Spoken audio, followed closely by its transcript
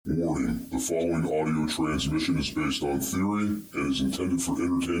Warning, the following audio transmission is based on theory and is intended for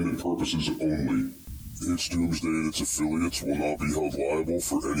entertainment purposes only. It's Doomsday and its affiliates will not be held liable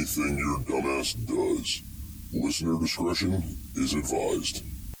for anything your dumbass does. Listener discretion is advised.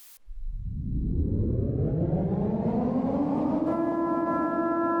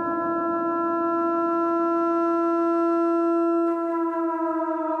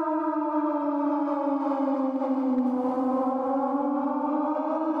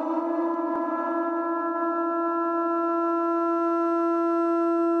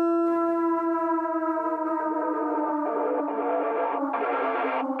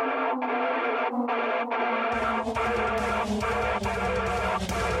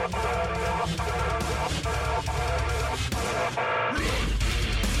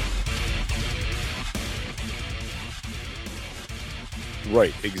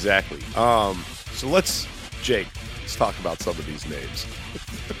 Right, exactly. So let's talk about some of these names.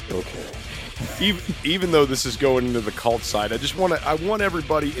 Okay. Even though this is going into the cult side, I want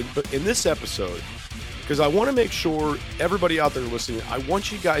everybody in this episode, because I want to make sure everybody out there listening, I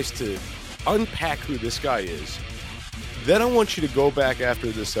want you guys to unpack who this guy is. Then I want you to go back after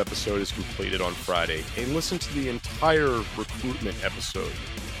this episode is completed on Friday and listen to the entire recruitment episode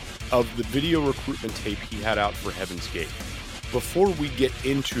of the video recruitment tape he had out for Heaven's Gate before we get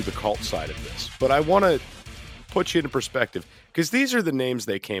into the cult side of this. But I want to put you into perspective, because these are the names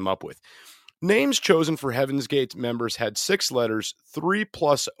they came up with. Names chosen for Heaven's Gate members had 6 letters, 3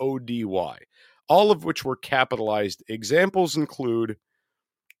 plus ODY, all of which were capitalized. Examples include,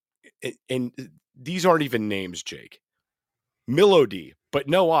 and these aren't even names, Jake. Millody, but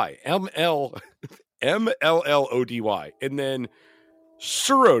no I. M-L-L-O-D-Y. And then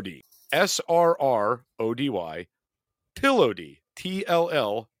Surrody, S-R-R-O-D-Y. Pillody,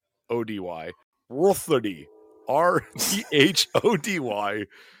 T-L-L-O-D-Y. Rothody, R-T-H-O-D-Y.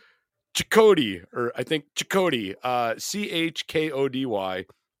 Chakody, or I think Chakody, C-H-K-O-D-Y.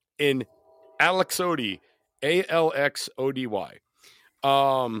 And Alexody, A-L-X-O-D-Y.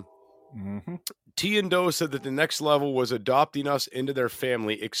 T and Doe said that the next level was adopting us into their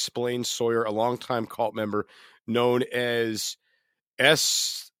family, explained Sawyer, a longtime cult member known as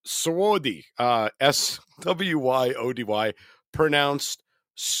S-Swody, S-W-Y-O-D-Y, pronounced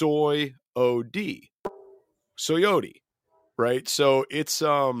Soy-O-D. Soyodi, right? So it's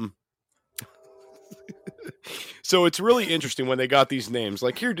so it's really interesting when they got these names.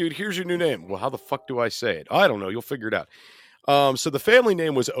 Like, here, dude, here's your new name. Well, how the fuck do I say it? I don't know. You'll figure it out. So the family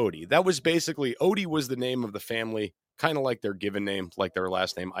name was Odie. That was basically, Odie was the name of the family, kind of like their given name, like their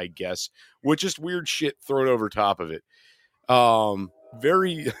last name, I guess, with just weird shit thrown over top of it.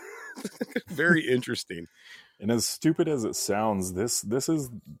 Very, very interesting. And as stupid as it sounds, this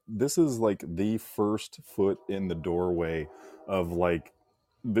is like the first foot in the doorway of like,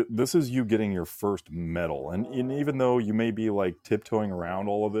 this is you getting your first medal. And even though you may be like tiptoeing around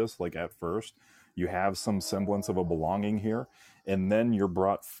all of this, like at first, you have some semblance of a belonging here, and then you're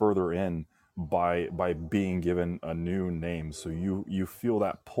brought further in by being given a new name. So you feel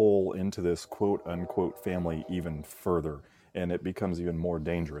that pull into this quote unquote family even further, and it becomes even more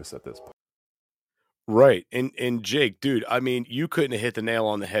dangerous at this point. Right. And Jake, dude, I mean, you couldn't have hit the nail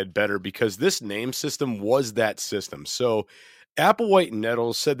on the head better, because this name system was that system. So Applewhite and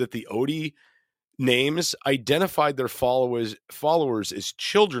Nettles said that the Odie names identified their followers as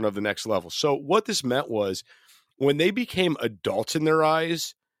children of the next level. So what this meant was, when they became adults in their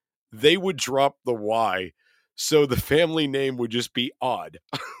eyes, they would drop the Y. So the family name would just be Odd.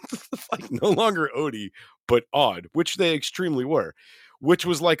 Like, no longer Odie, but Odd, which they extremely were, which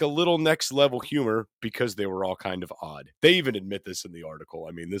was like a little next level humor, because they were all kind of odd. They even admit this in the article.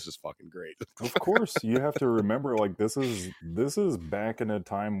 I mean, this is fucking great. Of course, you have to remember, like, this is back in a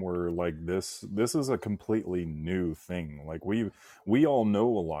time where, like, this is a completely new thing. Like, we all know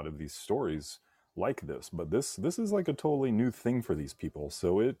a lot of these stories like this, but this is like a totally new thing for these people.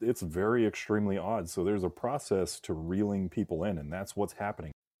 So it's very extremely odd. So there's a process to reeling people in, and that's what's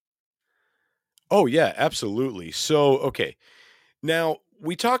happening. Oh yeah, absolutely. So, okay. Now,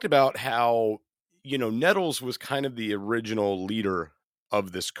 we talked about how, Nettles was kind of the original leader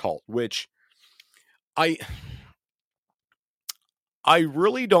of this cult, which I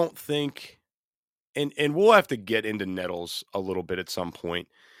really don't think, and we'll have to get into Nettles a little bit at some point,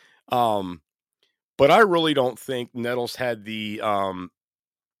 but I really don't think Nettles had the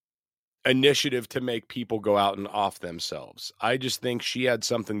initiative to make people go out and off themselves. I just think she had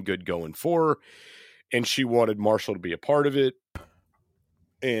something good going for her, and she wanted Marshall to be a part of it.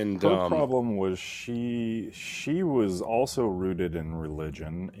 And her problem was she was also rooted in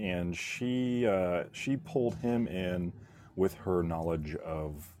religion, and she pulled him in with her knowledge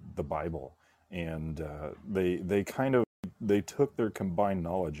of the Bible, and they took their combined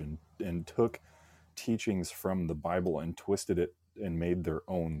knowledge and took teachings from the Bible and twisted it and made their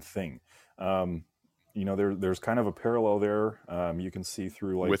own thing. Um, there's kind of a parallel there. You can see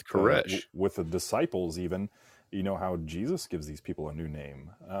through with Koresh. with the disciples even. How Jesus gives these people a new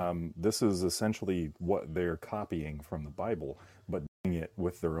name. This is essentially what they're copying from the Bible, but doing it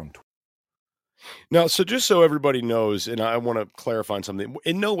with their own. Now, so just so everybody knows, and I want to clarify on something.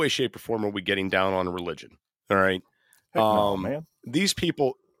 In no way, shape, or form are we getting down on religion. All right. Heck no, man. These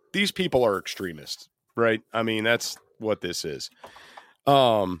people are extremists, right? I mean, that's what this is.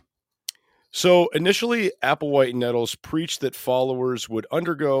 So initially, Applewhite and Nettles preached that followers would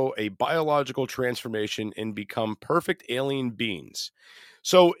undergo a biological transformation and become perfect alien beings.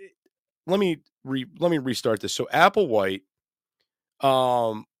 So let me restart this. So Applewhite,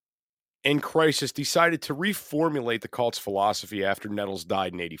 in Crisis, decided to reformulate the cult's philosophy after Nettles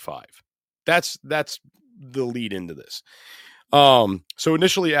died in '85. That's the lead into this. So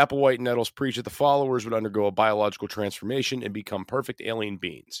initially, Applewhite and Nettles preached that the followers would undergo a biological transformation and become perfect alien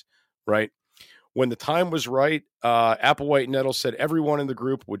beings, right? When the time was right, Applewhite and Nettles said everyone in the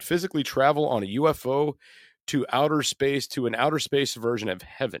group would physically travel on a UFO to outer space, to an outer space version of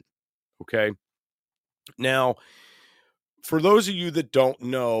heaven. Okay. Now, for those of you that don't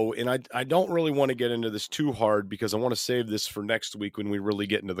know, and I don't really want to get into this too hard because I want to save this for next week when we really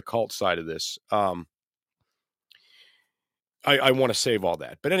get into the cult side of this. I want to save all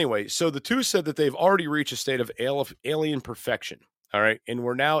that. But anyway, so the two said that they've already reached a state of alien perfection. All right. And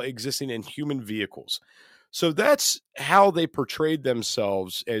we're now existing in human vehicles. So that's how they portrayed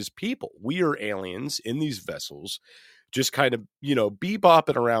themselves as people. We are aliens in these vessels, just kind of,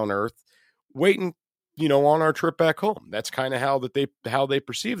 bebopping around Earth, waiting, on our trip back home. That's kind of how they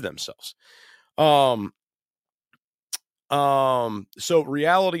perceive themselves. So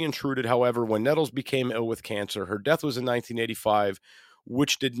reality intruded, however, when Nettles became ill with cancer. Her death was in 1985,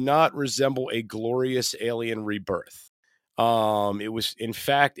 which did not resemble a glorious alien rebirth. It was, in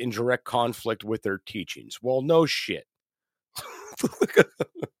fact, in direct conflict with their teachings. Well, no shit.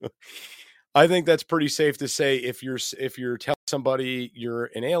 I think that's pretty safe to say. If you're telling somebody you're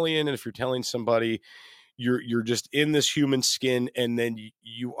an alien, and if you're telling somebody you're just in this human skin, and then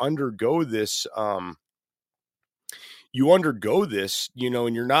you undergo this, and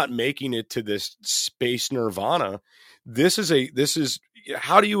you're not making it to this space nirvana. This is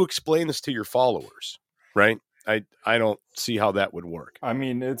how do you explain this to your followers, right? I don't see how that would work. I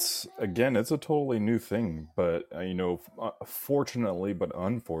mean, it's a totally new thing, but fortunately, but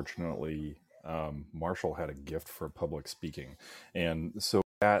unfortunately, Marshall had a gift for public speaking, and so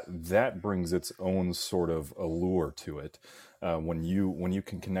that brings its own sort of allure to it. When you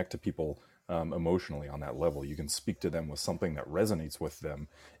can connect to people emotionally on that level, you can speak to them with something that resonates with them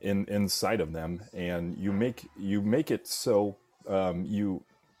inside of them, and you make it so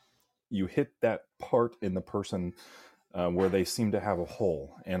you hit that part in the person where they seem to have a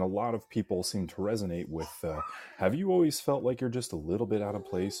hole. And a lot of people seem to resonate with, have you always felt like you're just a little bit out of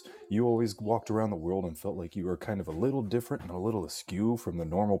place? You always walked around the world and felt like you were kind of a little different and a little askew from the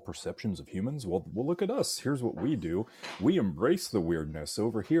normal perceptions of humans? Well, look at us. Here's what we do. We embrace the weirdness.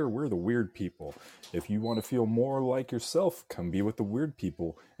 Over here, we're the weird people. If you want to feel more like yourself, come be with the weird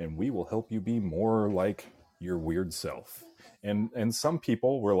people, and we will help you be more like your weird self. And some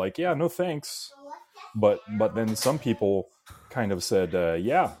people were like, yeah, no thanks. But then some people kind of said,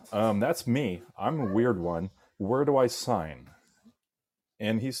 that's me. I'm a weird one. Where do I sign?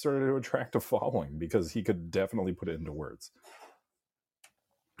 And he started to attract a following because he could definitely put it into words.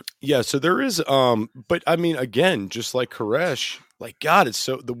 Yeah, so there is, but I mean, again, just like Koresh, like, God, it's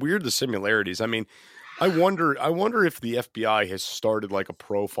so the similarities. I mean, I wonder if the FBI has started like a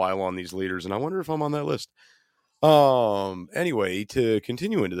profile on these leaders, and I wonder if I'm on that list. Anyway, to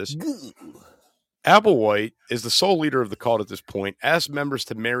continue into this, Applewhite is the sole leader of the cult at this point, asked members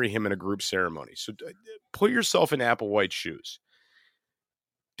to marry him in a group ceremony. So put yourself in Applewhite's shoes.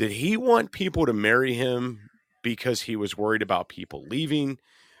 Did he want people to marry him because he was worried about people leaving?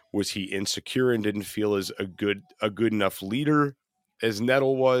 Was he insecure and didn't feel as a good enough leader as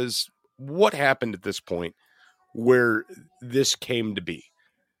Nettle was? What happened at this point where this came to be?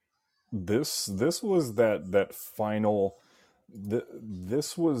 This was that final.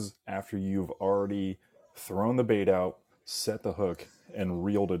 This was after you've already thrown the bait out, set the hook, and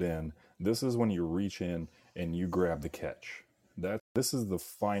reeled it in. This is when you reach in and you grab the catch. This is the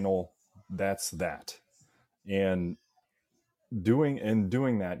final. That's that. And doing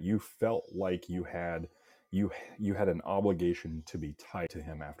that, you felt like you had an obligation to be tied to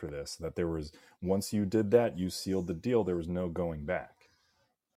him after this. That there was, once you did that, you sealed the deal. There was no going back.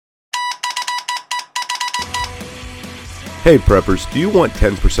 Hey preppers, do you want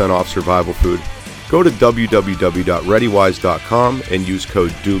 10% off survival food? Go to www.readywise.com and use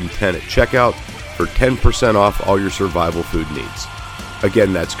code DOOM10 at checkout for 10% off all your survival food needs.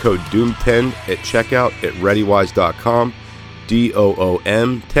 Again, that's code DOOM10 at checkout at readywise.com,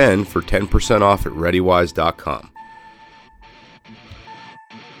 DOOM10 for 10% off at readywise.com.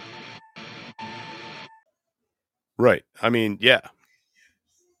 Right. I mean, yeah.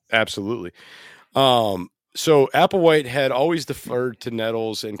 Absolutely. So Applewhite had always deferred to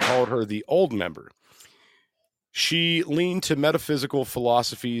Nettles and called her the old member. She leaned to metaphysical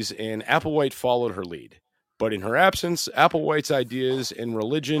philosophies, and Applewhite followed her lead. But in her absence, Applewhite's ideas in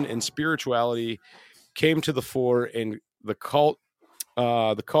religion and spirituality came to the fore, and the cult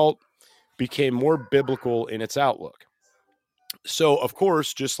became more biblical in its outlook. So, of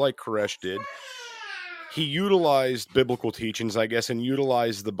course, just like Koresh did, he utilized biblical teachings, I guess, and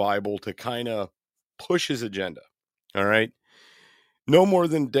utilized the Bible to kind of push his agenda. All right. No more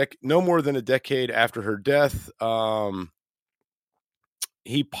than a decade after her death,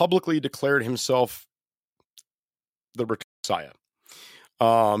 he publicly declared himself the Messiah.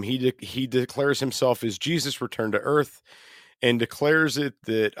 He declares himself as Jesus returned to Earth, and declares it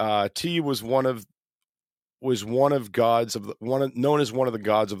that T was one of gods of known as one of the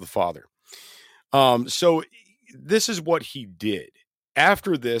gods of the Father. So this is what he did.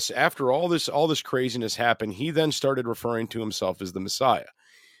 After all this craziness happened, he then started referring to himself as the Messiah.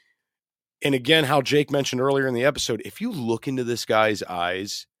 And again, how Jake mentioned earlier in the episode, if you look into this guy's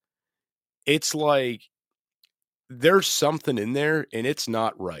eyes, it's like there's something in there and it's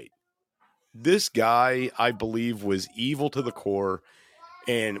not right. This guy, I believe, was evil to the core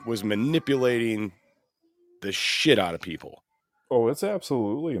and was manipulating the shit out of people. Oh, it's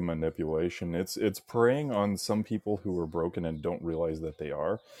absolutely a manipulation. It's preying on some people who are broken and don't realize that they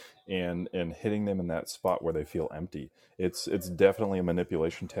are, and hitting them in that spot where they feel empty. It's definitely a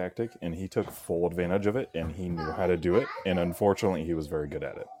manipulation tactic, and he took full advantage of it, and he knew how to do it, and unfortunately, he was very good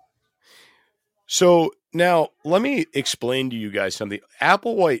at it. So now let me explain to you guys something.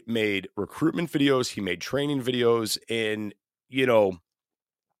 Applewhite made recruitment videos, he made training videos, and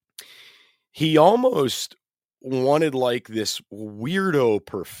he almost wanted like this weirdo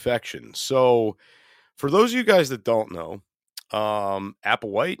perfection. So for those of you guys that don't know,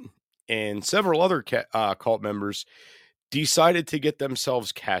 Applewhite and several other cult members decided to get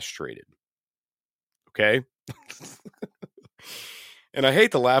themselves castrated. Okay. And I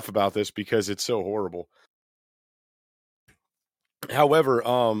hate to laugh about this because it's so horrible. However,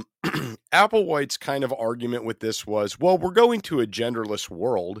 Applewhite's kind of argument with this was, well, we're going to a genderless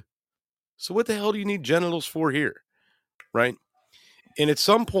world. So what the hell do you need genitals for here? Right. And at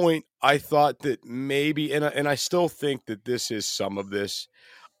some point I thought that maybe, and I still think that this is some of this.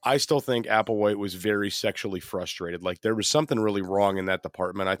 I still think Applewhite was very sexually frustrated. Like there was something really wrong in that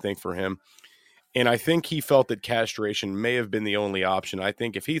department, I think, for him. And I think he felt that castration may have been the only option. I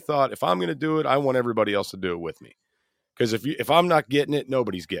think if he thought, if I'm going to do it, I want everybody else to do it with me. Because if I'm not getting it,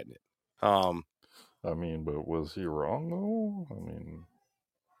 nobody's getting it. I mean, but was he wrong though? I mean,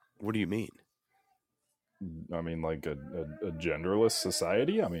 what do you mean? I mean, like a genderless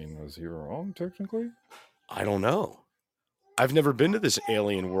society? I mean, was he wrong technically? I don't know. I've never been to this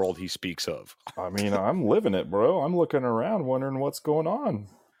alien world he speaks of. I mean, I'm living it, bro. I'm looking around wondering what's going on.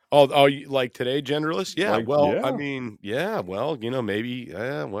 Oh, like today, genderless? Yeah, like, well, yeah. I mean, yeah, well, maybe,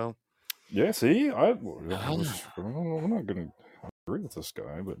 well. Yeah, see, I'm not going to agree with this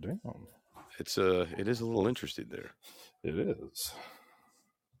guy, but damn. It is a little interesting there. It is.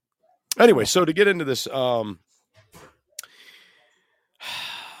 Anyway, so to get into this, so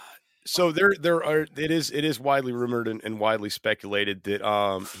it is widely rumored and widely speculated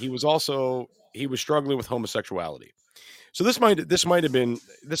that he was struggling with homosexuality. So this might have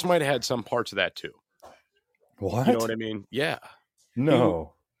had some parts of that too. What? You know what I mean? Yeah.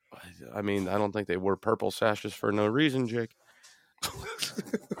 No. I mean, I don't think they wore purple sashes for no reason, Jake.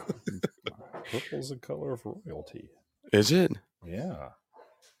 Purple's the color of royalty. Is it? Yeah.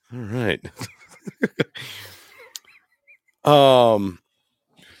 All right.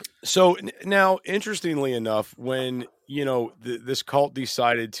 So now, interestingly enough, when this cult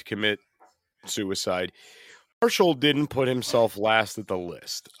decided to commit suicide, Marshall didn't put himself last at the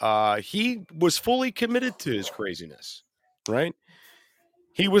list. He was fully committed to his craziness, right?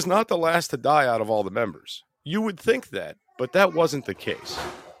 He was not the last to die out of all the members. You would think that, but that wasn't the case.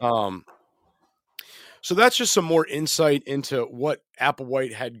 So that's just some more insight into what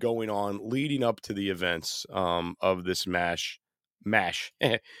Applewhite had going on leading up to the events of this mass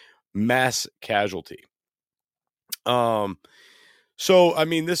casualty. So, I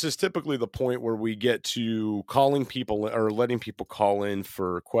mean, this is typically the point where we get to calling people or letting people call in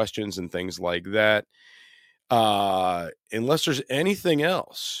for questions and things like that. Unless there's anything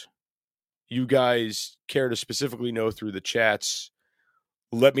else you guys care to specifically know through the chats,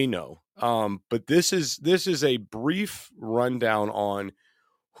 let me know. But this is a brief rundown on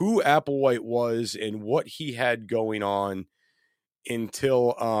who Applewhite was and what he had going on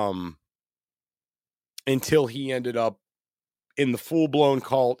until he ended up in the full-blown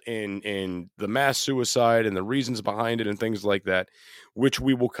cult and the mass suicide and the reasons behind it and things like that, which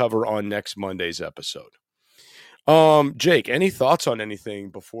we will cover on next Monday's episode. Jake, any thoughts on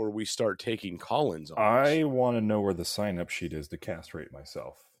anything before we start taking call-ins on this? I want to know where the sign-up sheet is to castrate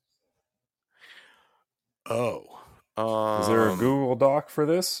myself. Oh. Is there a Google Doc for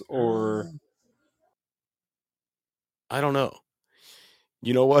this, or I don't know.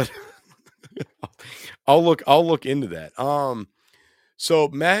 You know what? I'll look into that. So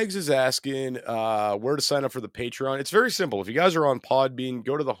Mags is asking where to sign up for the Patreon. It's very simple. If you guys are on Podbean,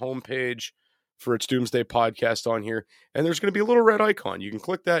 go to the homepage for its Doomsday podcast on here, and there's going to be a little red icon. You can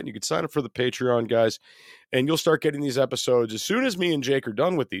click that, and you can sign up for the Patreon, guys, and you'll start getting these episodes as soon as me and Jake are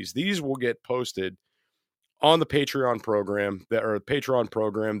done with these. These will get posted on the Patreon program.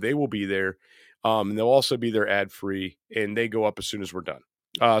 They will be there, and they'll also be there ad free, and they go up as soon as we're done.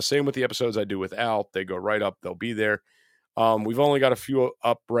 Same with the episodes I do with Al. They go right up. They'll be there. We've only got a few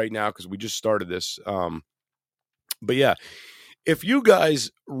up right now because we just started this. But yeah, if you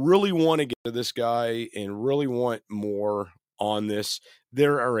guys really want to get to this guy and really want more on this,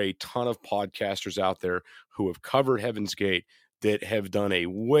 there are a ton of podcasters out there who have covered Heaven's Gate that have done a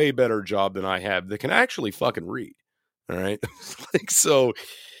way better job than I have that can actually fucking read. All right. So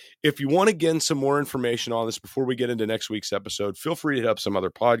if you want to get some more information on this before we get into next week's episode, feel free to hit up some other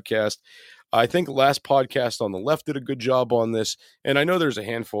podcast. I think the last podcast on the left did a good job on this, and I know there's a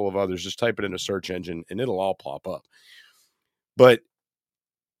handful of others. Just type it in a search engine, and it'll all pop up. But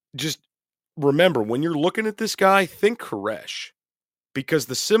just remember, when you're looking at this guy, think Koresh, because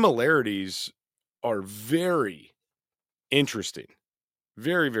the similarities are very interesting.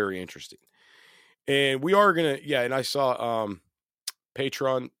 Very, very interesting. And we are going to, yeah, and I saw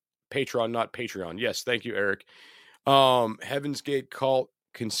Patreon, not Patreon. Yes, thank you, Eric. Heaven's Gate cult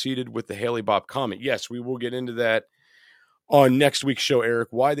conceded with the Haley Bob comment. Yes, we will get into that on next week's show, Eric,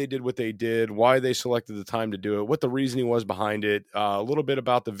 why they did what they did, why they selected the time to do it, what the reasoning was behind it, a little bit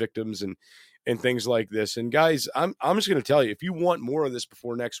about the victims and things like this. And guys, I'm just going to tell you, if you want more of this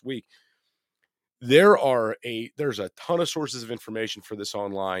before next week, there's a ton of sources of information for this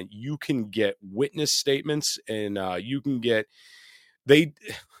online. You can get witness statements and you can get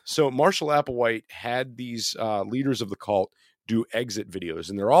so Marshall Applewhite had these leaders of the cult do exit videos,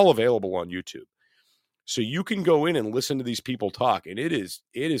 and they're all available on YouTube. So you can go in and listen to these people talk, and it is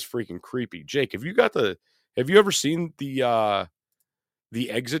freaking creepy. Jake, have you ever seen the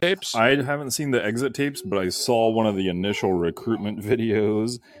exit tapes? I haven't seen the exit tapes, but I saw one of the initial recruitment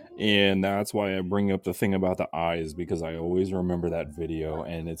videos, and that's why I bring up the thing about the eyes, because I always remember that video,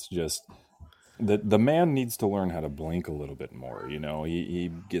 and it's just the man needs to learn how to blink a little bit more. You know,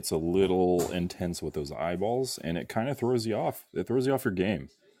 he gets a little intense with those eyeballs, and it kind of throws you off. It throws you off your game.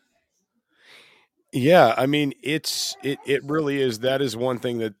 Yeah, I mean, it really is. That is one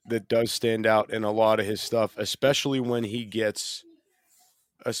thing that does stand out in a lot of his stuff, especially when he gets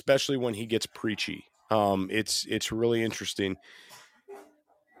preachy. It's really interesting.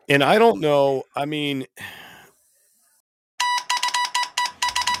 And I don't know, I mean,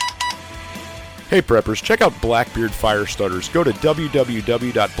 hey preppers, check out Blackbeard Fire Starters. Go to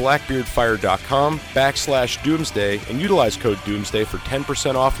www.blackbeardfire.com/doomsday and utilize code doomsday for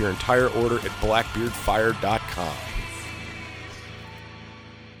 10% off your entire order at blackbeardfire.com.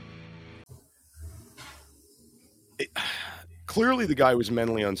 Clearly the guy was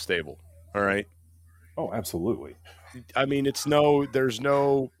mentally unstable, all right? Oh, absolutely. I mean, there's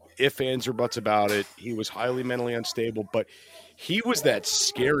no ifs, ands, or buts about it. He was highly mentally unstable, but he was that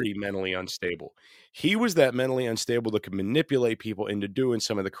scary mentally unstable. He was that mentally unstable that could manipulate people into doing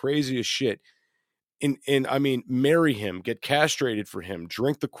some of the craziest shit. And I mean, marry him, get castrated for him,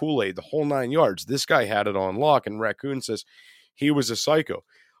 drink the Kool-Aid, the whole 9 yards. This guy had it on lock, and Raccoon says he was a psycho.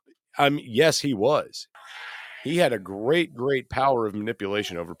 I mean, yes, he was. He had a great, great power of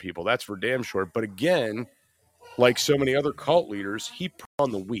manipulation over people. That's for damn sure. But again, like so many other cult leaders, he put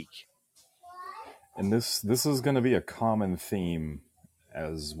on the weak. And this is going to be a common theme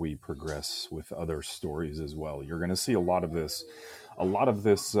as we progress with other stories as well. You're going to see a lot of this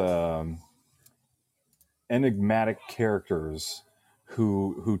enigmatic characters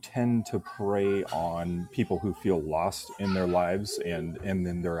who tend to prey on people who feel lost in their lives and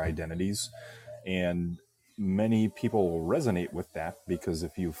in their identities. And many people will resonate with that, because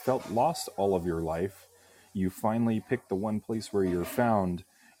if you felt lost all of your life, you finally pick the one place where you're found,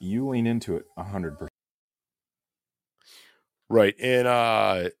 you lean into it 100%. Right.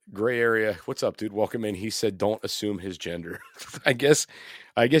 And Gray Area, what's up, dude? Welcome in. He said don't assume his gender. I guess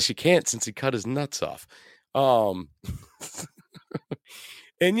you can't, since he cut his nuts off.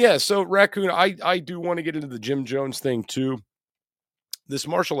 And yeah, so Raccoon, I do want to get into the Jim Jones thing too. This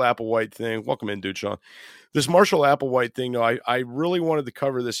Marshall Applewhite thing. Welcome in, dude, Sean. This Marshall Applewhite thing, though, I really wanted to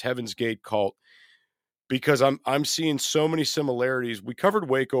cover this Heaven's Gate cult, because I'm seeing so many similarities. We covered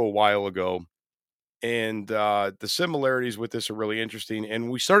Waco a while ago, and the similarities with this are really interesting.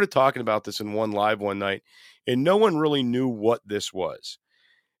 And we started talking about this in one live one night, and no one really knew what this was.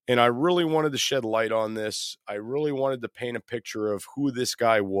 And I really wanted to shed light on this. I really wanted to paint a picture of who this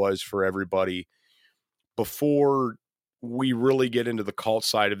guy was for everybody before we really get into the cult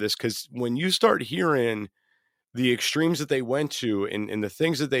side of this. Because when you start hearing the extremes that they went to and the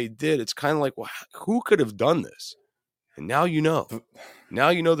things that they did, it's kind of like, well, who could have done this? And now you know. Now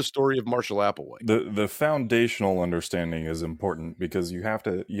you know the story of Marshall Applewhite. The foundational understanding is important, because you have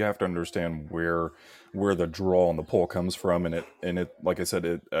to understand where the draw and the pull comes from, and it like I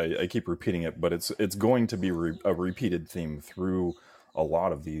said, I keep repeating it, but it's going to be a repeated theme through a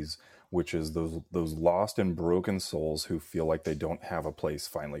lot of these, which is those lost and broken souls who feel like they don't have a place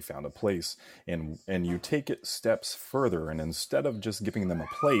finally found a place, and you take it steps further, and instead of just giving them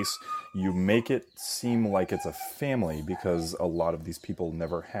a place, you make it seem like it's a family, because a lot of these people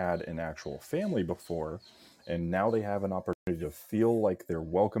never had an actual family before, and now they have an opportunity to feel like they're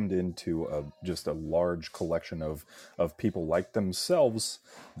welcomed into just a large collection of people like themselves,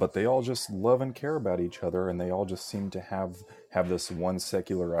 but they all just love and care about each other, and they all just seem to have this one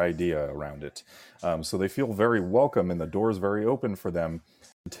secular idea around it. So they feel very welcome, and the door is very open for them,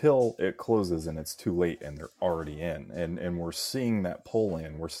 until it closes and it's too late and they're already in. And we're seeing that pull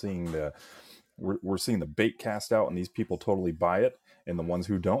in. We're seeing the bait cast out, and these people totally buy it. And the ones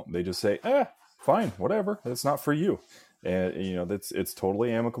who don't, they just say, fine, whatever, it's not for you. And it's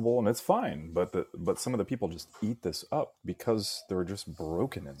totally amicable and it's fine. But some of the people just eat this up because they're just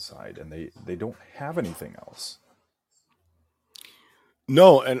broken inside, and they don't have anything else.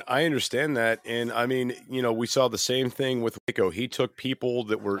 No, and I understand that. And I mean, we saw the same thing with Waco. He took people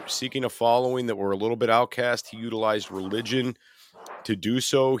that were seeking a following, that were a little bit outcast. He utilized religion to do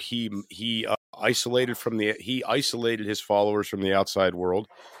so. He isolated his followers from the outside world,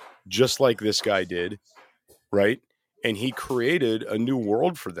 just like this guy did, right? And he created a new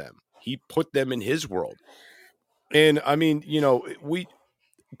world for them. He put them in his world. And I mean,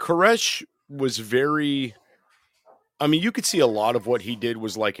 Koresh was very... I mean, you could see a lot of what he did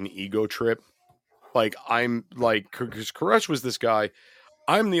was like an ego trip. Like, because Koresh was this guy,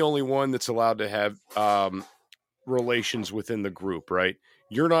 I'm the only one that's allowed to have relations within the group, right?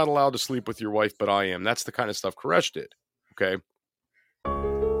 You're not allowed to sleep with your wife, but I am. That's the kind of stuff Koresh did, okay?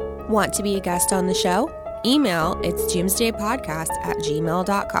 Want to be a guest on the show? Email it's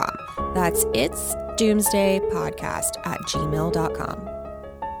doomsdaypodcast@gmail.com. That's it's doomsdaypodcast@gmail.com.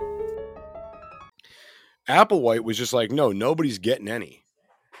 Applewhite was just like, no, nobody's getting any.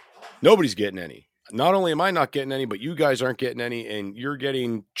 Nobody's getting any. Not only am I not getting any, but you guys aren't getting any, and you're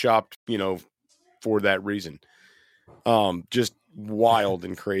getting chopped, for that reason. Just wild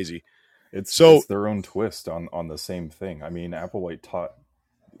and crazy. It's their own twist on the same thing. I mean, Applewhite taught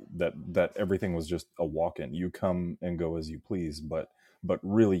that everything was just a walk-in. You come and go as you please, but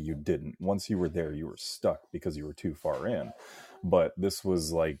really you didn't. Once you were there, you were stuck because you were too far in. But this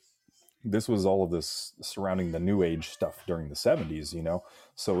was all of this surrounding the New Age stuff during the 70s,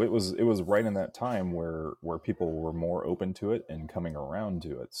 So it was right in that time where people were more open to it and coming around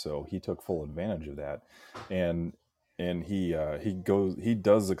to it. So he took full advantage of that, and he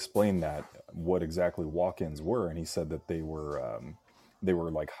does explain that what exactly walk-ins were, and he said that they were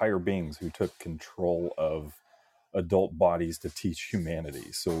like higher beings who took control of adult bodies to teach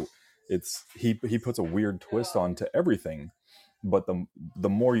humanity. So he puts a weird twist onto everything. But the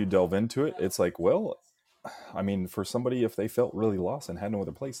more you delve into it, it's like, well, I mean, for somebody, if they felt really lost and had no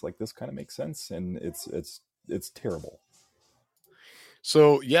other place, like, this kind of makes sense, and it's terrible.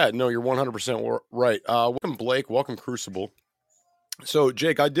 So yeah, no, you're 100% right. Welcome Blake, welcome Crucible. So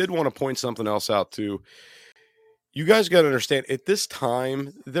Jake, I did want to point something else out too. You guys got to understand, at this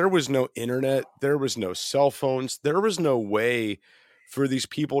time, there was no internet, there was no cell phones, there was no way for these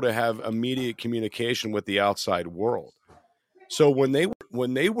people to have immediate communication with the outside world. So when they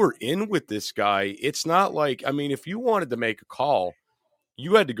were in with this guy, it's not like, I mean, if you wanted to make a call,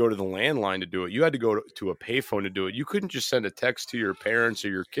 you had to go to the landline to do it. You had to go to a payphone to do it. You couldn't just send a text to your parents or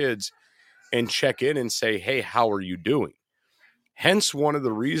your kids and check in and say, hey, how are you doing? Hence one of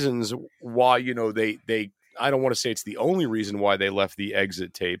the reasons why, they I don't want to say it's the only reason why they left the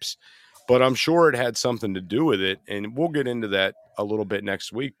exit tapes, but I'm sure it had something to do with it. And we'll get into that a little bit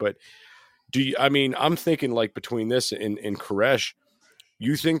next week. But I'm thinking like between this and Koresh,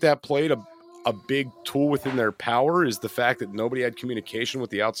 you think that played a big tool within their power is the fact that nobody had communication with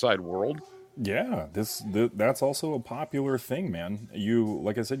the outside world? Yeah, that's also a popular thing, man.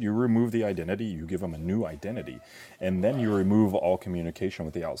 Like I said, you remove the identity, you give them a new identity, and then you remove all communication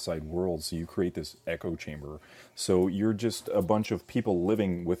with the outside world. So you create this echo chamber. So you're just a bunch of people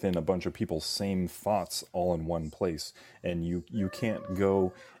living within a bunch of people's same thoughts all in one place, and you can't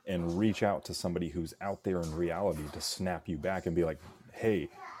go and reach out to somebody who's out there in reality to snap you back and be like, "Hey,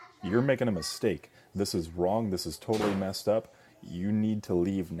 you're making a mistake. This is wrong. This is totally messed up. You need to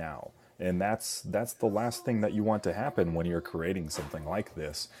leave now." And that's the last thing that you want to happen when you're creating something like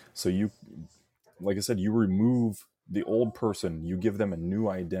this. So you, like I said, you remove the old person, you give them a new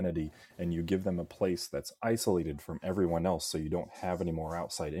identity, and you give them a place that's isolated from everyone else, so you don't have any more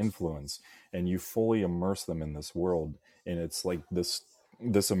outside influence, and you fully immerse them in this world. And it's like this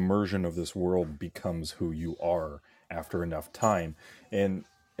immersion of this world becomes who you are after enough time. And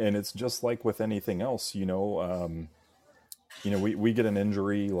it's just like with anything else, we get an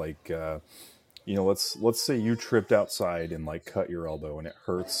injury like, let's say you tripped outside and like cut your elbow and it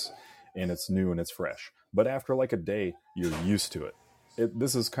hurts and it's new and it's fresh. But after like a day, you're used to it.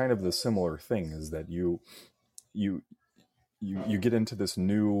 This is kind of the similar thing, is that you get into this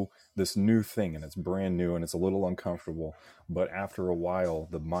new thing, and it's brand new and it's a little uncomfortable. But after a while,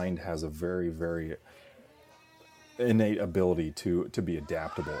 the mind has a very, very innate ability to be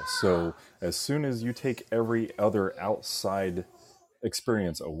adaptable. So as soon as you take every other outside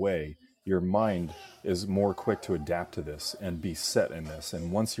experience away, your mind is more quick to adapt to this and be set in this.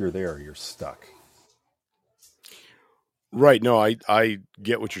 And once you're there, you're stuck. Right. No, I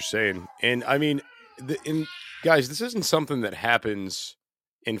get what you're saying. And I mean, guys, this isn't something that happens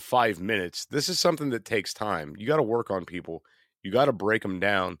in 5 minutes. This is something that takes time. You got to work on people. You got to break them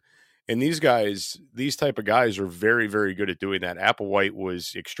down. And these type of guys are very, very good at doing that. Applewhite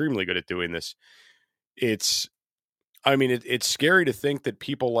was extremely good at doing this. It's scary to think that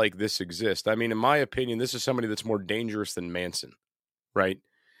people like this exist. I mean, in my opinion, this is somebody that's more dangerous than Manson, right?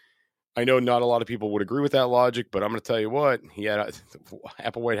 I know not a lot of people would agree with that logic, but I'm going to tell you what,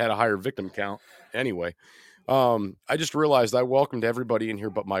 Applewhite had a higher victim count. Anyway, I just realized I welcomed everybody in here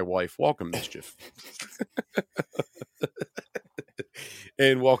but my wife. Welcome, Mischief.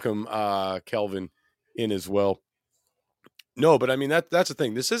 And welcome Kelvin in as well. No, but I mean, that's the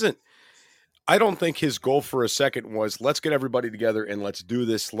thing. This isn't, I don't think his goal for a second was, let's get everybody together and let's do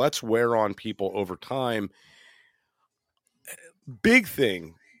this. Let's wear on people over time. Big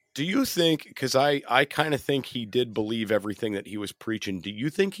thing. Do you think, because I kind of think he did believe everything that he was preaching. Do you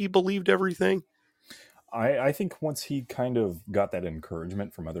think he believed everything? I think once he kind of got that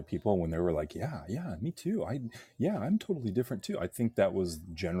encouragement from other people when they were like, yeah, me too. I'm totally different too. I think that was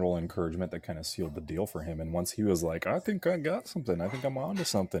general encouragement that kind of sealed the deal for him. And once he was like, I think I got something. I think I'm onto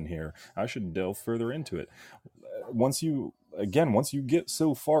something here. I should delve further into it. Once you get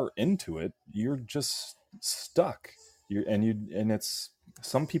so far into it, you're just stuck. And it's,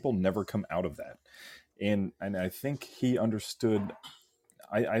 some people never come out of that. And I think he understood.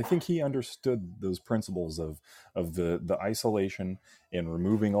 I think he understood those principles of the isolation and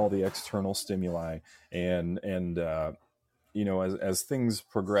removing all the external stimuli, and as things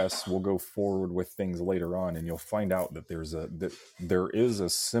progress, we'll go forward with things later on, and you'll find out that there is a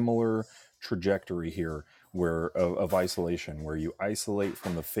similar trajectory here of isolation, where you isolate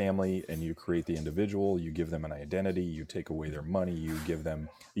from the family and you create the individual. You give them an identity. You take away their money. You give them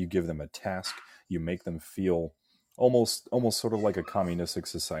a task. You make them feel almost sort of like a communistic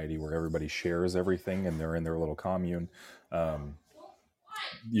society where everybody shares everything and they're in their little commune.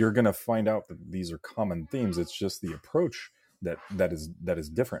 You're going to find out that these are common themes. It's just the approach that is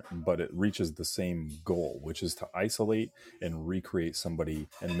different, but it reaches the same goal, which is to isolate and recreate somebody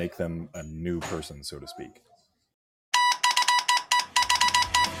and make them a new person, so to speak.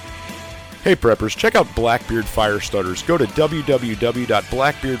 Hey preppers, check out Blackbeard Fire Starters. Go to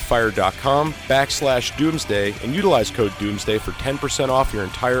www.blackbeardfire.com/doomsday and utilize code doomsday for 10% off your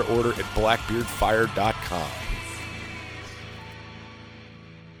entire order at blackbeardfire.com.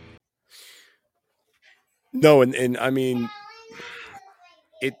 No, and I mean,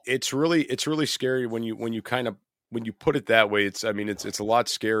 it's really scary when you put it that way. It's a lot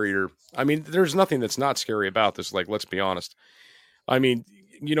scarier. I mean, there's nothing that's not scary about this. Like, let's be honest. I mean,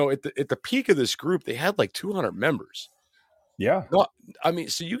 at the peak of this group, they had like 200 members. Yeah. No, I mean,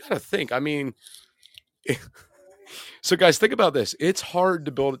 so you got to think. I mean, so guys, think about this. It's hard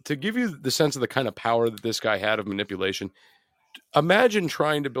to build to give you the sense of the kind of power that this guy had of manipulation. Imagine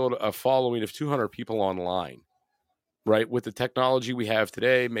trying to build a following of 200 people online, right? With the technology we have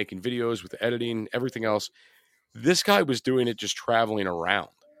today, making videos with editing, everything else. This guy was doing it just traveling around.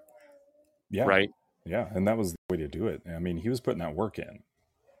 Yeah. Right. Yeah. And that was the way to do it. I mean, he was putting that work in.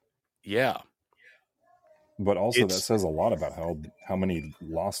 Yeah. But also that says a lot about how many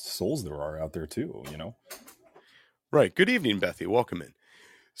lost souls there are out there too, Right. Good evening, Bethy. Welcome in.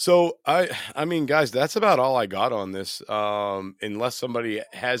 So I mean, guys, that's about all I got on this. Unless somebody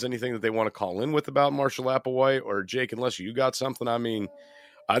has anything that they want to call in with about Marshall Applewhite, or Jake, unless you got something. I mean,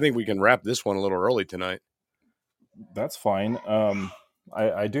 I think we can wrap this one a little early tonight. That's fine.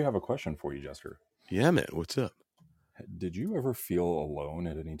 I do have a question for you, Jester. Yeah, man. What's up? Did you ever feel alone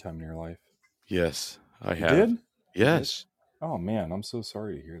at any time in your life? Yes, I You have. did? Yes. Oh man, I'm so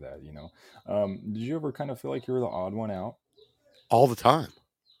sorry to hear that. Did you ever kind of feel like you were the odd one out? All the time.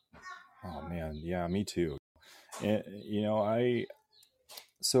 Oh man, yeah, me too. And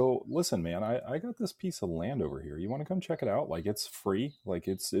so listen, man, I got this piece of land over here. You want to come check it out? Like, it's free. Like,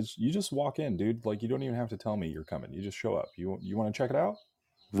 it's you just walk in, dude. Like, you don't even have to tell me you're coming. You just show up. You want to check it out?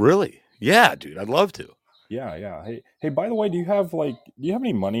 Really? Yeah, dude. I'd love to. Yeah. Hey. By the way, do you have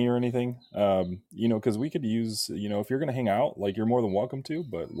any money or anything? Because we could use, if you're gonna hang out, like, you're more than welcome to.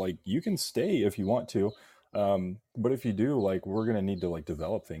 But like, you can stay if you want to. But if you do, like, we're gonna need to like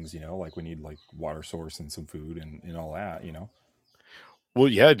develop things. Like we need like water source and some food and all that. Well,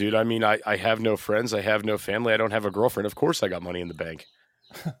 yeah, dude. I mean, I have no friends. I have no family. I don't have a girlfriend. Of course, I got money in the bank.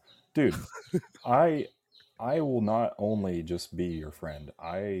 Dude, I will not only just be your friend.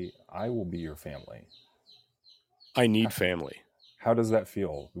 I will be your family. I need family. How does that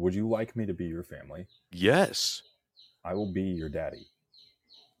feel? Would you like me to be your family? Yes. I will be your daddy.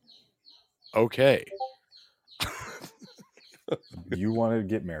 Okay. You want to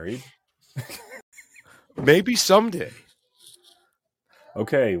get married? Maybe someday.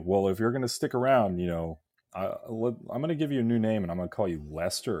 Okay, well, if you're going to stick around, I'm going to give you a new name, and I'm going to call you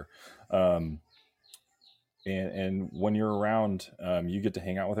Lester. And when you're around, you get to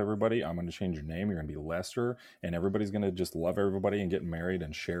hang out with everybody. I'm going to change your name. You're going to be Lester, and everybody's going to just love everybody and get married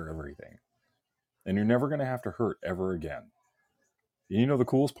and share everything. And you're never going to have to hurt ever again. And the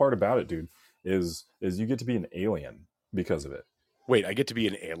coolest part about it, dude, is you get to be an alien because of it. Wait, I get to be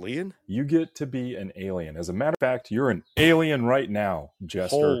an alien? You get to be an alien. As a matter of fact, you're an alien right now,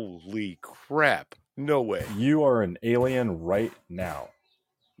 Jester. Holy crap. No way. You are an alien right now.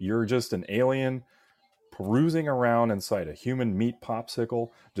 You're just an alien perusing around inside a human meat popsicle,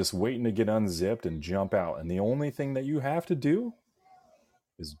 just waiting to get unzipped and jump out. And the only thing that you have to do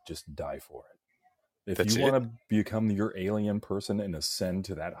is just die for it. If you want to become your alien person and ascend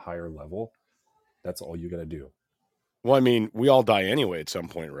to that higher level, that's all you got to do. Well, I mean, we all die anyway at some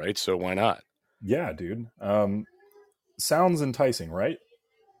point, right? So why not? Yeah, dude. Sounds enticing, right?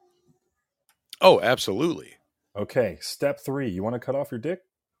 Oh, absolutely. Okay, step 3. You want to cut off your dick?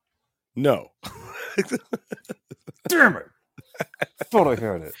 No. Damn it! Thought I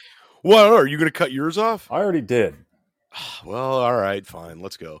heard it. Well, are you going to cut yours off? I already did. Well, all right, fine.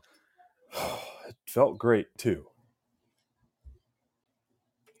 Let's go. It felt great, too.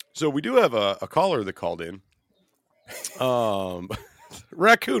 So we do have a caller that called in.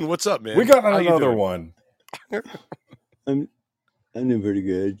 Raccoon, what's up, man? We got another one. I'm doing pretty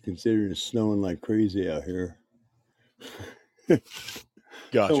good, considering it's snowing like crazy out here.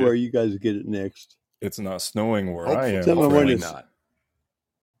 Gotcha. So where you guys get it next? It's not snowing where Hopefully, I am. Hopefully not.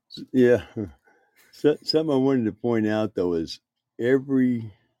 Yeah. Something I wanted to point out, though, is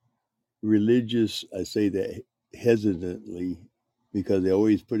every religious, I say that hesitantly, because they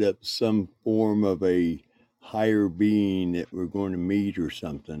always put up some form of a higher being that we're going to meet or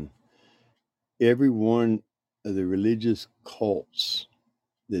something. Every one of the religious cults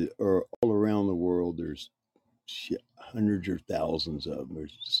that are all around the world, there's hundreds or thousands of them.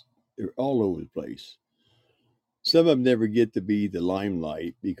 They're all over the place. Some of them never get to be the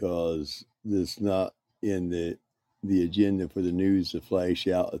limelight because it's not in the agenda for the news to flash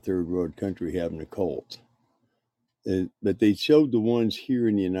out a third world country having a cult. But they showed the ones here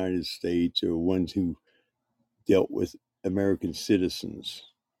in the United States or ones who dealt with American citizens.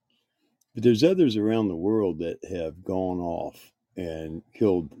 But there's others around the world that have gone off and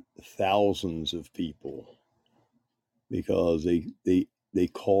killed thousands of people because they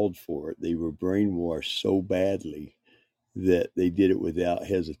called for it. They were brainwashed so badly that they did it without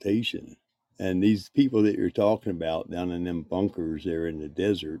hesitation. And these people that you're talking about down in them bunkers there in the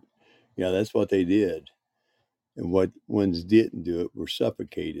desert, yeah, that's what they did. And what ones didn't do it were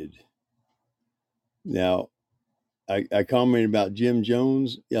suffocated. Now, I commented about Jim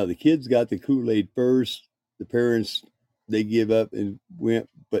Jones. Yeah, the kids got the Kool-Aid first. The parents, they give up and went.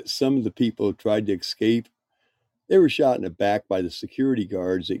 But some of the people tried to escape. They were shot in the back by the security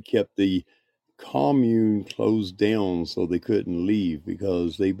guards that kept the commune closed down so they couldn't leave,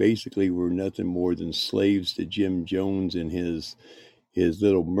 because they basically were nothing more than slaves to Jim Jones and his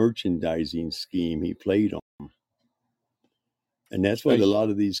little merchandising scheme he played on. And that's what a lot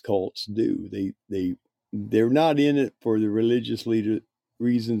of these cults do. They're not in it for the religious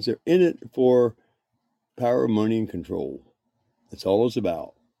reasons. They're in it for power, money, and control. That's all it's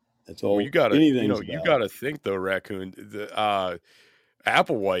about. That's all. Well, you gotta about. think though, Raccoon. The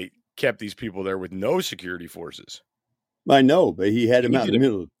Applewhite kept these people there with no security forces. I know, but he had them out in the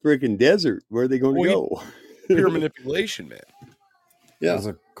middle of the freaking desert. Where are they going to go? Pure manipulation, man. Yeah, as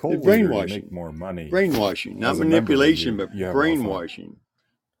a cult leader, you make more money. Brainwashing, not manipulation, but brainwashing.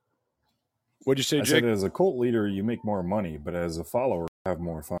 What'd you say, Jake? I said, as a cult leader, you make more money, but as a follower, you have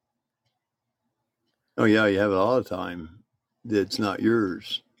more fun. Oh yeah, you have a lot of time that's not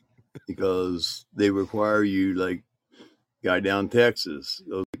yours, because they require you, like guy down Texas.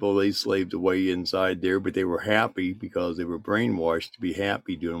 Those people, they slaved away inside there, but they were happy because they were brainwashed to be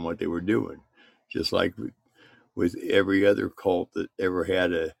happy doing what they were doing. Just like with every other cult that ever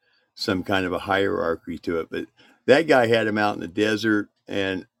had some kind of a hierarchy to it. But that guy had him out in the desert,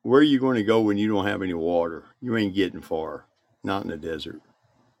 and where are you going to go when you don't have any water? You ain't getting far. Not in the desert.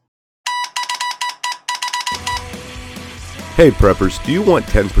 Hey preppers, do you want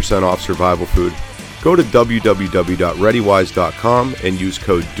 10% off survival food? Go to www.readywise.com and use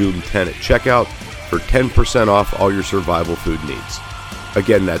code DOOM10 at checkout for 10% off all your survival food needs.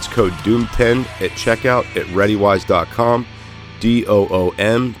 Again, that's code DOOM10 at checkout at readywise.com,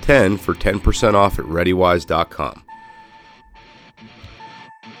 DOOM10 for 10% off at readywise.com.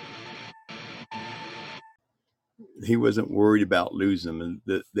 He wasn't worried about losing them,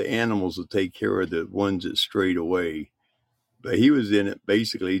 and the animals will take care of the ones that strayed away. But he was in it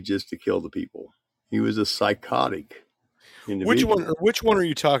basically just to kill the people. He was a psychotic individual. Which one are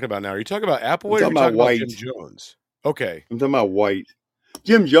you talking about now? Are you talking about Applewhite or are you talking about Jim Jones? Okay. I'm talking about White.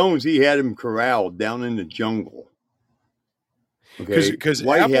 Jim Jones, he had him corralled down in the jungle. Okay, because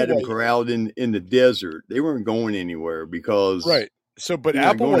White had him corralled in the desert. They weren't going anywhere because So, but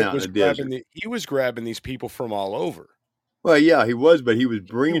Applewhite was grabbing these people from all over. Well, yeah, he was, but he was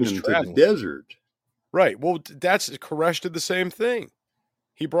bringing them to the desert. Right. Well, Koresh did the same thing.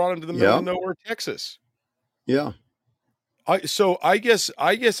 He brought him to the middle of nowhere, Texas. Yeah. So I guess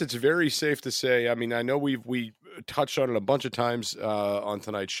it's very safe to say. I mean, I know we touched on it a bunch of times on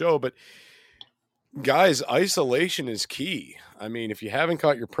tonight's show, but guys, isolation is key. I mean, if you haven't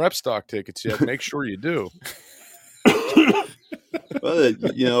caught your prep stock tickets yet, make sure you do. Well,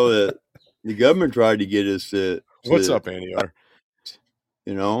 the government tried to get us to What's up, Andy R?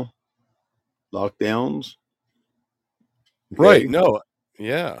 Lockdowns. Okay. Right. No.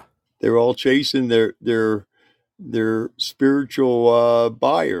 Yeah. They were all chasing their spiritual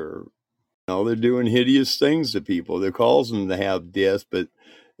buyer. They're doing hideous things to people. They're causing them to have death, but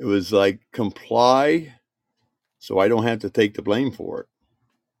it was like, comply so I don't have to take the blame for it.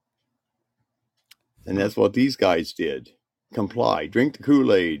 And that's what these guys did. Comply. Drink the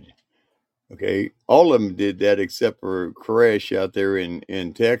Kool-Aid. Okay. All of them did that except for Koresh out there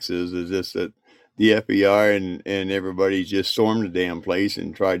in Texas. Is just that the FBI and everybody just stormed the damn place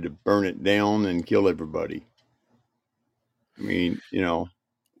and tried to burn it down and kill everybody. I mean,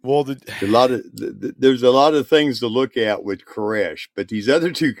 well, there's a lot of things to look at with Koresh, but these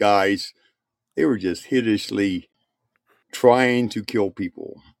other two guys, they were just hideously trying to kill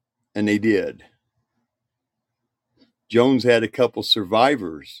people, and they did. Jones had a couple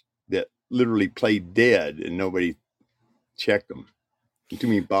survivors that literally played dead, and nobody checked them. Too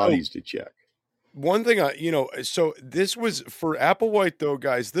many bodies to check. One thing so this was for Applewhite though,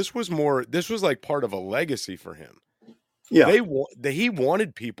 guys. This was like part of a legacy for him. Yeah, he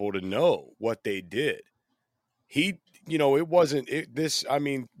wanted people to know what they did. It wasn't this. I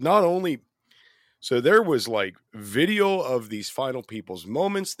mean, not only. So there was like video of these final people's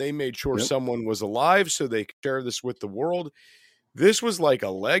moments. They made sure someone was alive so they could share this with the world. This was like a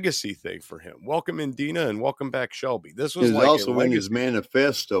legacy thing for him. Welcome in Dina and welcome back Shelby. This was like also in his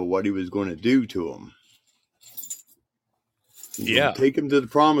manifesto what he was going to do to him. Take him to the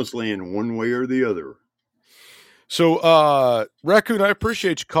promised land one way or the other. So, Raccoon, I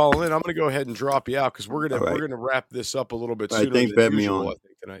appreciate you calling in. I'm going to go ahead and drop you out because we're All right. going to wrap this up a little bit All right, sooner thanks than for having me usual, on. I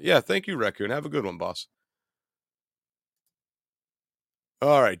think, tonight. Yeah, thank you, Raccoon. Have a good one, boss.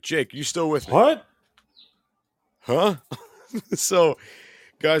 All right, Jake, you still with me? What? Huh? So,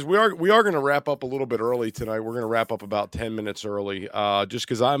 guys, we are going to wrap up a little bit early tonight. We're going to wrap up about 10 minutes early, just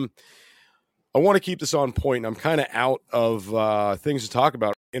because I want to keep this on point. And I'm kind of out of things to talk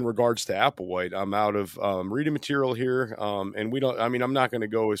about in regards to Applewhite. I'm out of reading material here, and I'm not going to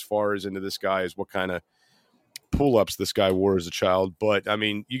go as far as into this guy as what kind of pull-ups this guy wore as a child. But, I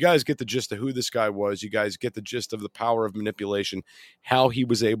mean, you guys get the gist of who this guy was. You guys get the gist of the power of manipulation, how he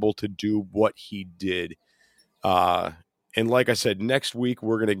was able to do what he did. And like I said, next week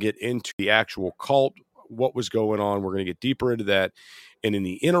we're going to get into the actual cult, what was going on. We're going to get deeper into that. And in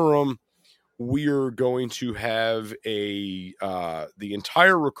the interim, we're going to have the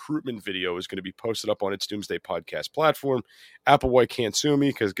entire recruitment video is going to be posted up on its Doomsday Podcast platform. Applewhite can't sue me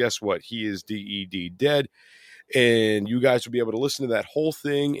because guess what? He is DED dead. And you guys will be able to listen to that whole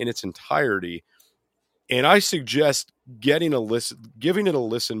thing in its entirety. And I suggest giving it a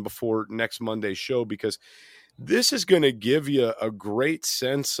listen before next Monday's show, because this is going to give you a great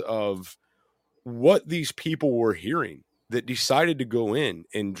sense of what these people were hearing that decided to go in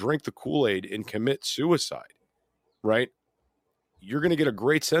and drink the Kool-Aid and commit suicide, right? You're going to get a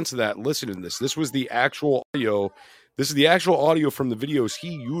great sense of that listening to this. This was the actual audio. This is the actual audio from the videos he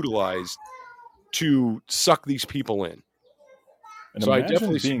utilized to suck these people in. And so I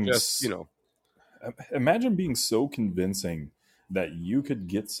definitely suggest, imagine being so convincing that you could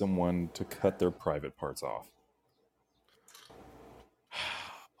get someone to cut their private parts off.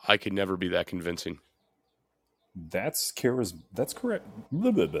 I could never be that convincing. That's charisma. That's correct.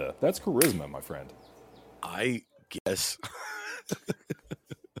 Blah, blah, blah. That's charisma, my friend. I guess.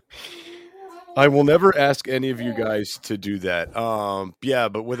 I will never ask any of you guys to do that. Yeah,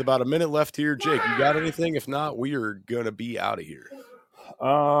 but with about a minute left here, Jake, you got anything? If not, we are going to be out of here.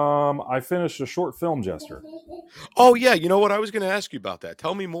 I finished a short film, Jester. Oh yeah, you know what? I was going to ask you about that.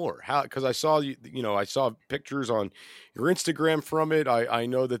 Tell me more. How? Because I saw I saw pictures on your Instagram from it. I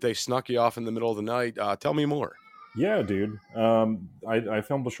know that they snuck you off in the middle of the night. Tell me more. Yeah, dude. I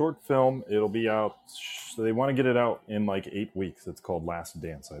filmed a short film. It'll be out. They want to get it out in like 8 weeks. It's called Last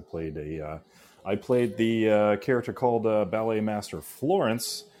Dance. I played the character called Ballet Master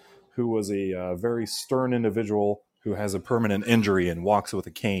Florence, who was a very stern individual who has a permanent injury and walks with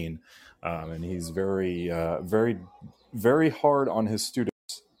a cane. And he's very, very, very hard on his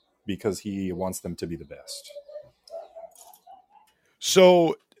students because he wants them to be the best.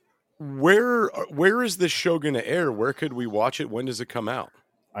 So, where is this show going to air? Where could we watch it? When does it come out?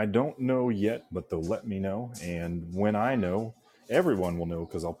 I don't know yet, but they'll let me know. And when I know, everyone will know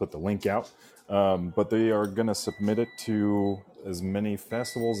because I'll put the link out. But they are going to submit it to as many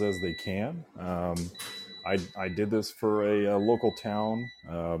festivals as they can. I did this for a local town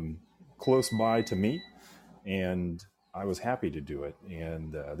close by to me, and I was happy to do it.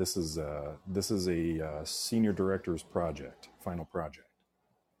 And this is a senior director's project, final project.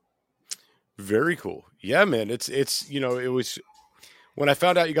 Very cool. Yeah, man. It's it was when I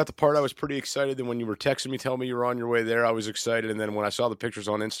found out you got the part, I was pretty excited. Then when you were texting me, telling me you were on your way there, I was excited. And then when I saw the pictures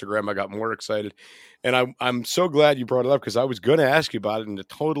on Instagram, I got more excited. And I'm so glad you brought it up because I was going to ask you about it, and it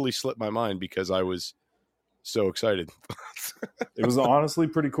totally slipped my mind because I was so excited. It was honestly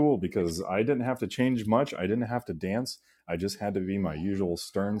pretty cool because I didn't have to change much. I didn't have to dance. I just had to be my usual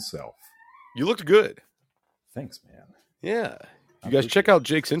stern self. You looked good. Thanks, man. Yeah. You guys check out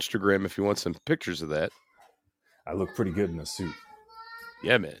Jake's Instagram if you want some pictures of that. I look pretty good in a suit.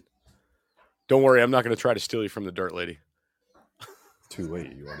 Yeah, man. Don't worry, I'm not going to try to steal you from the dirt lady. Too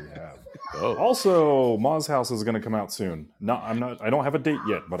late. You already have. Oh. Also, Ma's House is going to come out soon. I don't have a date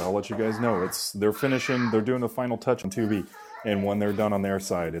yet, but I'll let you guys know. They're finishing. They're doing the final touch on Tubi, and when they're done on their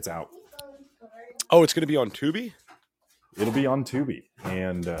side, it's out. Oh, it's going to be on Tubi? It'll be on Tubi,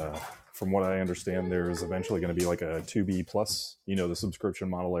 and from what I understand, there's eventually going to be like a Tubi Plus. The subscription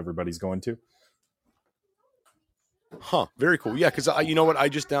model everybody's going to. Huh. Very cool. Yeah, because you know what? I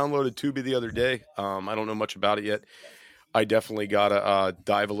just downloaded Tubi the other day. I don't know much about it yet. I definitely gotta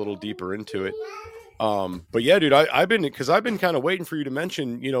dive a little deeper into it. But yeah, dude, I've been kind of waiting for you to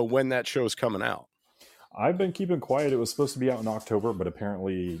mention, when that show's coming out. I've been keeping quiet. It was supposed to be out in October, but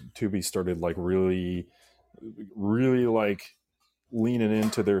apparently Tubi started like really, really like leaning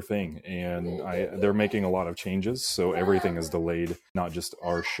into their thing, and they're making a lot of changes, so everything is delayed. Not just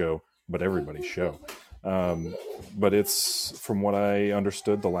our show, but everybody's show. But it's, from what I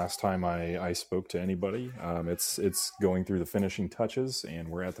understood the last time I spoke to anybody, it's going through the finishing touches, and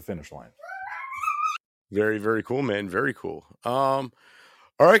we're at the finish line. Very, very cool, man. Very cool. All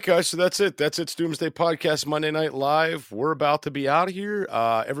right, guys. So that's it. That's It's Doomsday Podcast Monday Night Live. We're about to be out of here.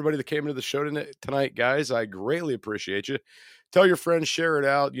 Everybody that came into the show tonight, guys, I greatly appreciate you. Tell your friends, share it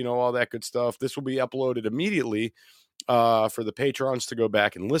out, all that good stuff. This will be uploaded immediately for the patrons to go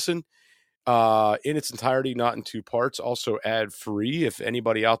back and listen in its entirety, not in two parts. Also ad free. If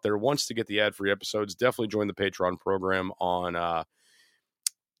anybody out there wants to get the ad free episodes, definitely join the Patreon program on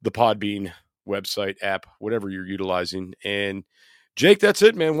the Podbean website, app, whatever you're utilizing. And Jake, that's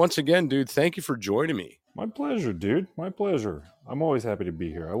it, man. Once again, dude, thank you for joining me. My pleasure, dude. My pleasure. I'm always happy to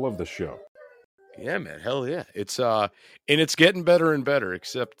be here. I love the show. Yeah, man. Hell yeah. It's and it's getting better and better,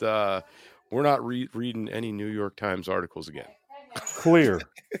 except we're not reading any New York Times articles again. Clear.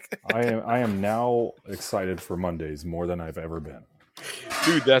 I am now excited for Mondays more than I've ever been.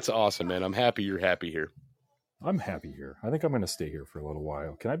 Dude, that's awesome, man. I'm happy you're happy here. I'm happy here. I think I'm going to stay here for a little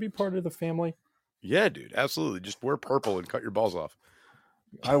while. Can I be part of the family? Yeah, dude. Absolutely. Just wear purple and cut your balls off.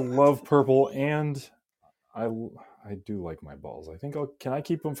 I love purple, and I do like my balls. I think can I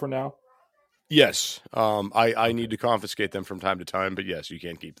keep them for now? Yes. I need to confiscate them from time to time, but yes, you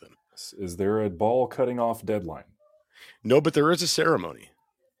can keep them. Is there a ball cutting off deadline? No, but there is a ceremony.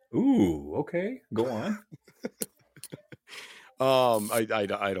 Ooh, okay. Go on.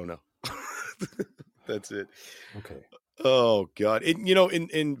 I don't know. That's it. Okay. Oh God.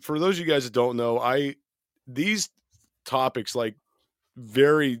 And for those of you guys that don't know, these topics like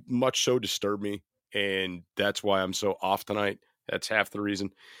very much so disturb me, and that's why I'm so off tonight. That's half the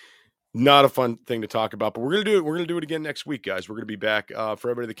reason. Not a fun thing to talk about, but we're gonna do it. We're gonna do it again next week, guys. We're gonna be back. For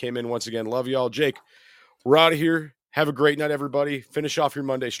everybody that came in, once again, love y'all. Jake, we're out of here. Have a great night, everybody. Finish off your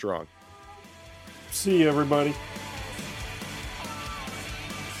Monday strong. See you, everybody.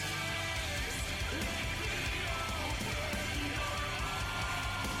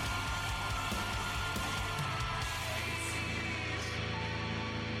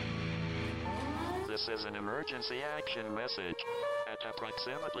 This is an emergency action message. At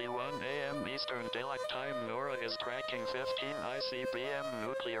approximately 1 a.m. Eastern Daylight Time, NORAD is tracking 15 ICBM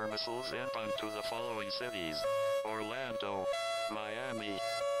nuclear missiles inbound to the following cities: Orlando, Miami,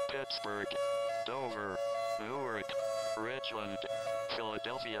 Pittsburgh, Dover, Newark, Richland,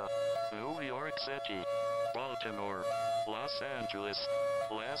 Philadelphia, New York City, Baltimore, Los Angeles,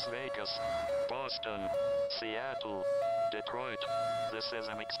 Las Vegas, Boston, Seattle, Detroit. This is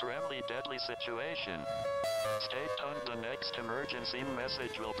an extremely deadly situation. Stay tuned. The next emergency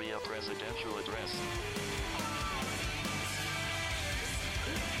message will be a presidential address.